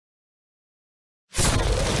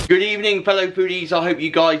Good evening, fellow foodies. I hope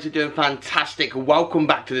you guys are doing fantastic. Welcome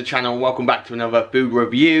back to the channel. Welcome back to another food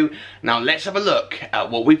review. Now let's have a look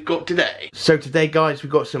at what we've got today. So today, guys,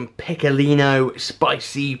 we've got some Piccolino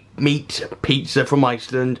Spicy Meat pizza from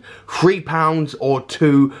Iceland. £3 or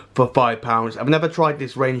 2 for £5. I've never tried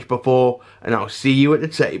this range before, and I'll see you at the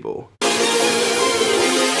table.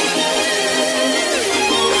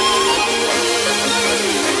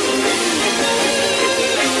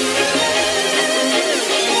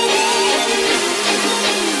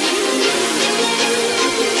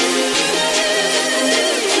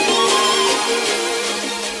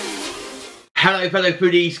 Hello fellow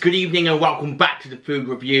foodies, good evening and welcome back to the food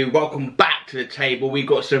review. Welcome back to the table. We've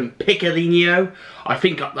got some Piccolino. I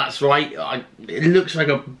think that's right. It looks like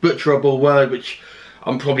a butcherable word, which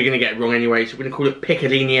I'm probably going to get wrong anyway, so we're going to call it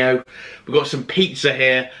Piccolino. We've got some pizza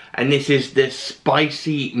here, and this is the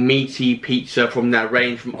spicy meaty pizza from their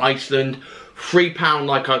range from Iceland. £3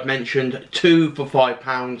 like I've mentioned, 2 for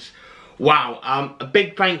 £5. Wow, a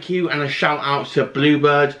big thank you and a shout out to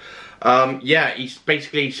Bluebird. Yeah, he's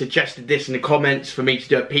basically suggested this in the comments for me to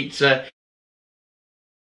do a pizza.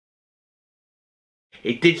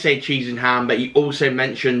 It did say cheese and ham, but he also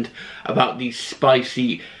mentioned about the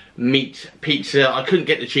spicy meat pizza. I couldn't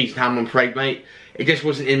get the cheese and ham, I'm afraid, mate. It just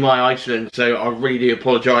wasn't in my Iceland, so I really do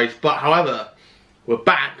apologise. But however, we're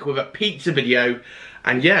back with a pizza video,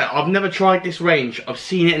 and yeah, I've never tried this range. I've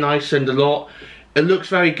seen it in Iceland a lot. It looks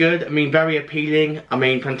very good, I mean very appealing, I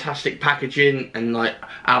mean fantastic packaging and like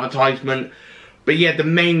advertisement. But yeah, the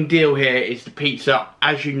main deal here is the pizza.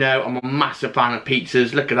 As you know, I'm a massive fan of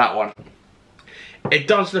pizzas. Look at that one. It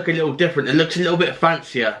does look a little different, it looks a little bit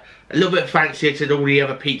fancier. A little bit fancier to all the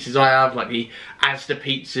other pizzas I have, like the Asda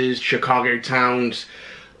pizzas, Chicago Towns,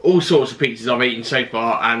 all sorts of pizzas I've eaten so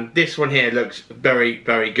far. And this one here looks very,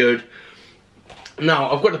 very good.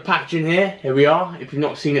 Now, I've got the packaging here, we are. If you've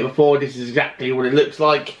not seen it before, this is exactly what it looks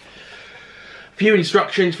like. A few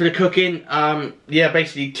instructions for the cooking. Yeah,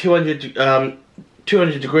 basically 200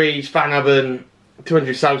 degrees, fan oven,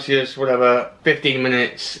 200 Celsius, whatever, 15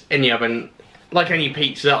 minutes in the oven. Like any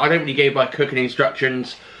pizza, I don't really go by cooking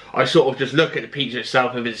instructions. I sort of just look at the pizza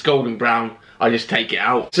itself. If it's golden brown, I just take it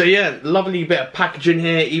out. So yeah, lovely bit of packaging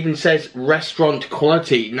here. It even says restaurant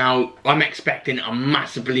quality. Now, I'm expecting a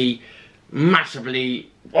massively,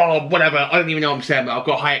 oh, whatever, I don't even know what I'm saying, but I've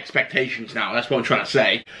got high expectations now. That's what I'm trying to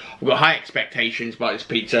say. I've got high expectations by this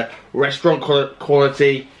pizza. Restaurant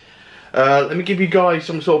quality. Let me give you guys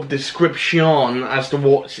some sort of description as to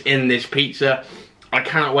what's in this pizza. I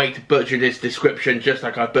cannot wait to butcher this description, just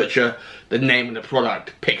like I butcher the name of the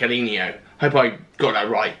product, Piccolino. Hope I got that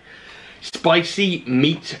right. Spicy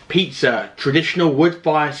meat pizza, traditional wood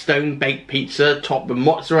fire stone baked pizza topped with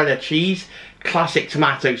mozzarella cheese, classic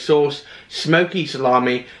tomato sauce, smoky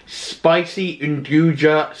salami, spicy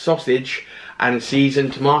nduja sausage, and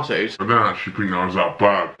seasoned tomatoes. I don't actually think that was that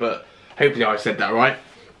bad, but hopefully I said that right.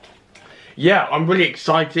 Yeah, I'm really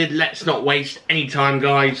excited. Let's not waste any time,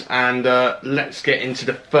 guys, and let's get into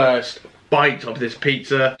the first bite of this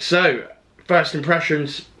pizza. So, first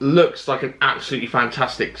impressions, looks like an absolutely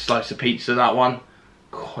fantastic slice of pizza, that one.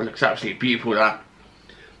 God, it looks absolutely beautiful, that.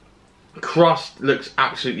 Crust looks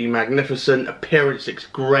absolutely magnificent. Appearance looks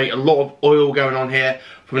great. A lot of oil going on here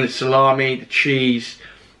from the salami, the cheese,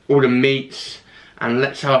 all the meats. And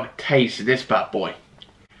let's have a taste of this bad boy.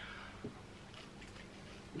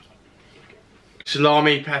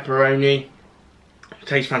 Salami, pepperoni.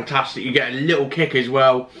 Tastes fantastic. You get a little kick as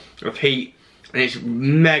well of heat. And it's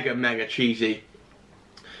mega, mega cheesy.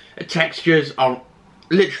 The textures are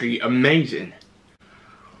literally amazing.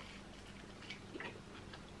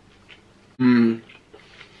 You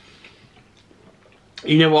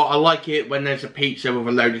know what, I like it when there's a pizza with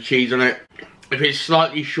a load of cheese on it. If it's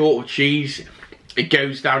slightly short of cheese, it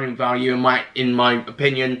goes down in value in my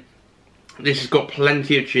opinion. This has got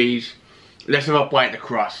plenty of cheese. Let's have a bite of the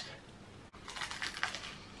crust.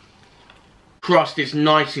 Crust is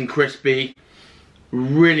nice and crispy.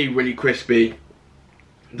 Really, really crispy.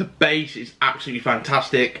 The base is absolutely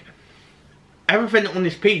fantastic. Everything on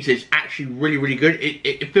this pizza is actually really, really good.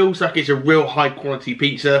 It feels like it's a real high quality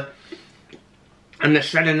pizza. And they're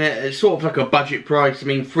selling it at sort of like a budget price. I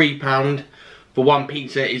mean, £3 for one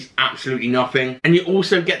pizza is absolutely nothing. And you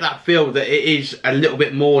also get that feel that it is a little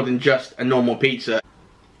bit more than just a normal pizza.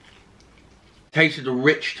 Taste of the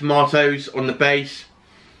rich tomatoes on the base.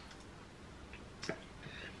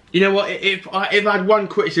 You know what, if I had one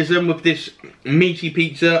criticism with this meaty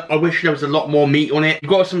pizza, I wish there was a lot more meat on it. You've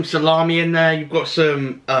got some salami in there, you've got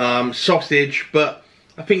some sausage, but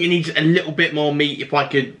I think it needs a little bit more meat if I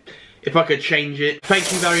could if I could change it.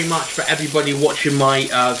 Thank you very much for everybody watching my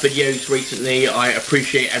videos recently. I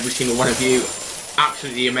appreciate every single one of you.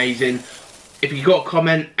 Absolutely amazing. If you got a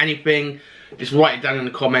comment, anything, just write it down in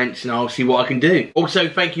the comments and I'll see what I can do. Also,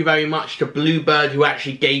 thank you very much to Bluebird who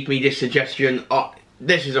actually gave me this suggestion.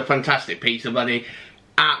 This is a fantastic pizza, buddy.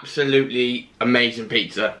 Absolutely amazing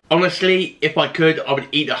pizza. Honestly, if I could, I would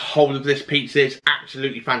eat the whole of this pizza. It's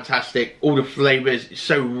absolutely fantastic. All the flavours, it's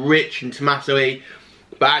so rich and tomatoey.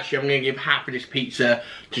 But actually, I'm going to give half of this pizza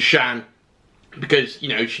to Shan, because, you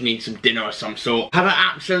know, she needs some dinner of some sort. Have an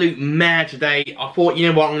absolute mare today. I thought, you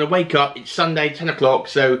know what, I'm going to wake up. It's Sunday, 10 o'clock,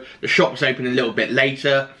 so the shop's open a little bit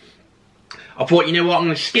later. I thought, you know what, I'm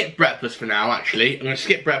going to skip breakfast for now, actually. I'm going to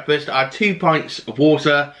skip breakfast. I had 2 pints of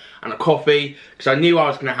water and a coffee, because I knew I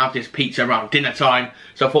was going to have this pizza around dinner time.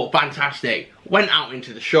 So I thought, fantastic. Went out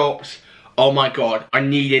into the shops. Oh my god, I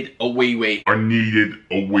needed a wee-wee. I needed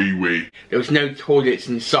a wee-wee. There was no toilets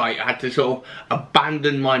in sight. I had to sort of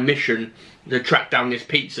abandon my mission to track down this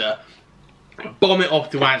pizza, bomb it off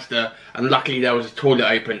to Asda, and luckily there was a toilet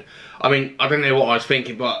open. I mean, I don't know what I was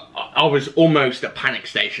thinking, but I was almost at panic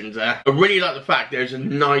stations there. I really like the fact there's a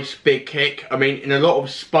nice big kick. I mean, in a lot of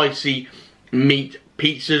spicy meat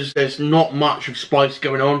pizzas, there's not much of spice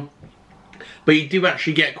going on, but you do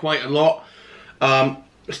actually get quite a lot.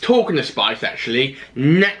 Talking of spice, actually,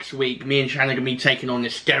 next week me and Shan are going to be taking on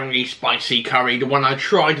this scaringly spicy curry, the one I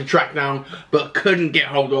tried to track down but couldn't get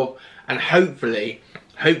hold of, and hopefully,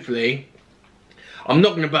 I'm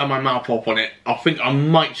not going to burn my mouth off on it. I think I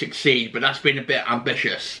might succeed, but that's been a bit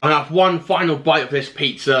ambitious. I have one final bite of this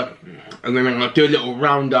pizza, and then I'm going to do a little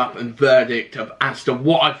roundup and verdict as to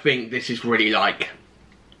what I think this is really like.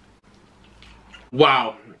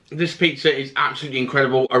 Wow. This pizza is absolutely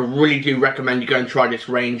incredible. I really do recommend you go and try this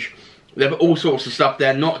range. They have all sorts of stuff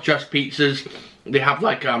there, not just pizzas. They have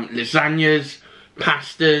like lasagnas,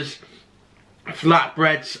 pastas,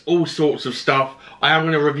 flatbreads, all sorts of stuff. I am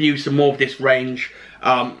going to review some more of this range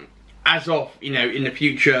as of, you know, in the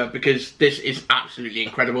future, because this is absolutely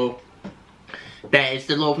incredible. There's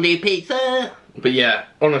the lovely pizza. But yeah,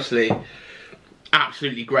 honestly,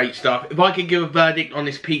 absolutely great stuff. If I could give a verdict on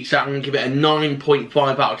this pizza, I'm going to give it a 9.5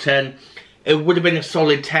 out of 10. It would have been a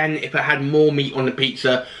solid 10 if it had more meat on the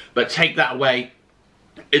pizza, but take that away,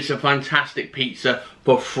 it's a fantastic pizza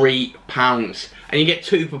for £3. And you get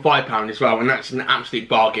 2 for £5 as well, and that's an absolute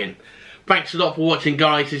bargain. Thanks a lot for watching,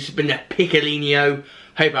 guys. This has been the Piccolino,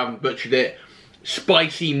 hope I haven't butchered it,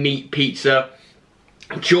 spicy meat pizza.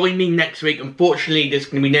 Join me next week. Unfortunately, there's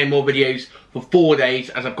going to be no more videos for 4 days,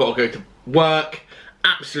 as I've got to go to work.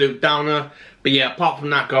 Absolute downer. But yeah, apart from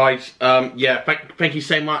that, guys, yeah, thank you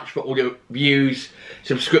so much for all your views,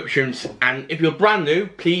 subscriptions, and if you're brand new,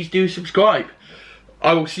 please do subscribe.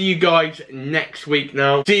 I will see you guys next week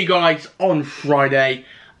now. See you guys on Friday,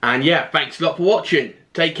 and yeah, thanks a lot for watching.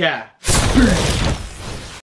 Take care.